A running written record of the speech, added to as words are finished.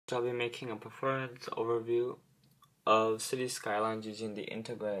So I'll be making a performance overview of City Skylines using the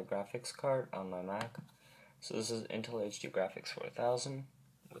integrated graphics card on my Mac. So this is Intel HD Graphics 4000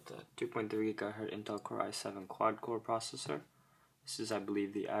 with a 2.3 GHz Intel Core i7 quad-core processor. This is, I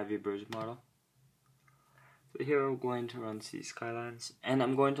believe, the Ivy Bridge model. So here we're going to run City Skylines, and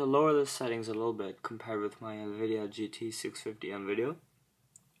I'm going to lower the settings a little bit compared with my Nvidia GT650M video.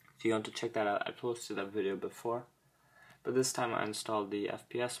 If you want to check that out, I posted that video before, but this time I installed the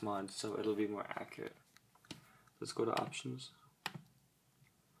FPS mod, so it'll be more accurate. Let's go to options.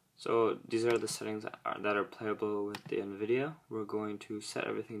 So these are the settings that are playable with the Nvidia. We're going to set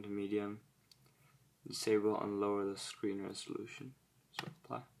everything to medium, disable and lower the screen resolution. So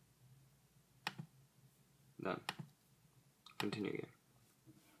apply. Done. Continue game.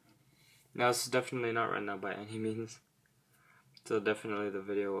 Now this is definitely not right now by any means, so definitely the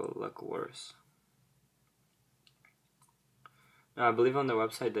video will look worse. Now I believe on their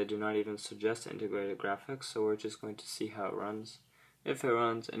website they do not even suggest integrated graphics, so we're just going to see how it runs, if it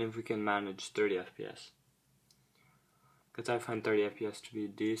runs, and if we can manage 30 FPS. Because I find 30 FPS to be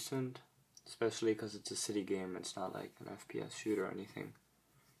decent, especially because it's a city game. It's not like an FPS shooter or anything.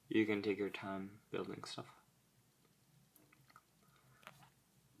 You can take your time building stuff.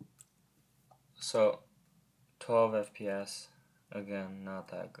 So 12 FPS, again, not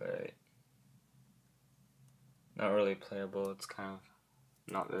that great. Not really playable, it's kind of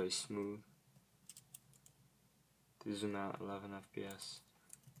not very smooth. To zoom out, 11 FPS.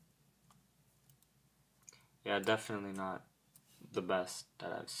 Yeah, definitely not the best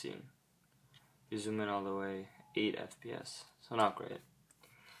that I've seen. You zoom in all the way, 8 FPS, so not great.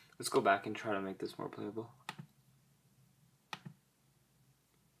 Let's go back and try to make this more playable.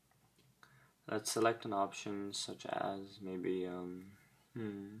 Let's select an option such as maybe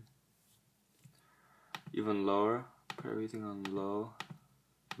even lower. Put everything on low,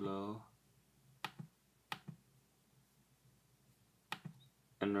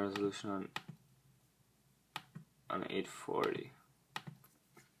 and resolution on 840.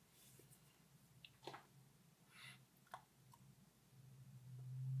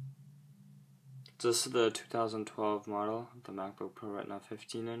 This is the 2012 model, the MacBook Pro Retina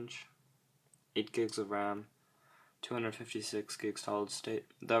 15-inch. 8 gigs of RAM, 256 gigs solid state.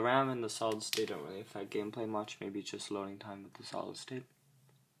 The RAM and the solid state don't really affect gameplay much, maybe just loading time with the solid state.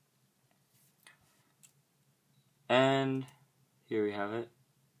 And here we have it.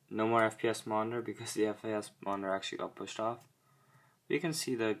 No more FPS monitor because the FPS monitor actually got pushed off. But you can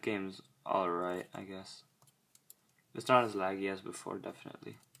see the game's alright, I guess. It's not as laggy as before,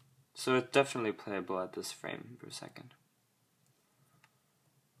 definitely. So it's definitely playable at this frame per second.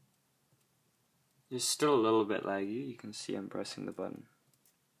 It's still a little bit laggy. You can see I'm pressing the button.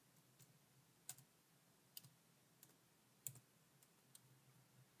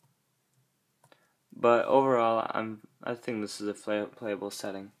 But overall, I think this is a playable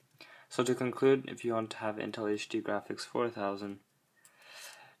setting. So to conclude, if you want to have Intel HD Graphics 4000,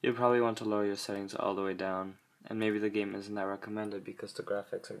 you'll probably want to lower your settings all the way down. And maybe the game isn't that recommended because the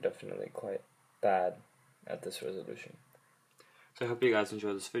graphics are definitely quite bad at this resolution. So I hope you guys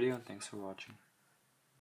enjoyed this video, and thanks for watching.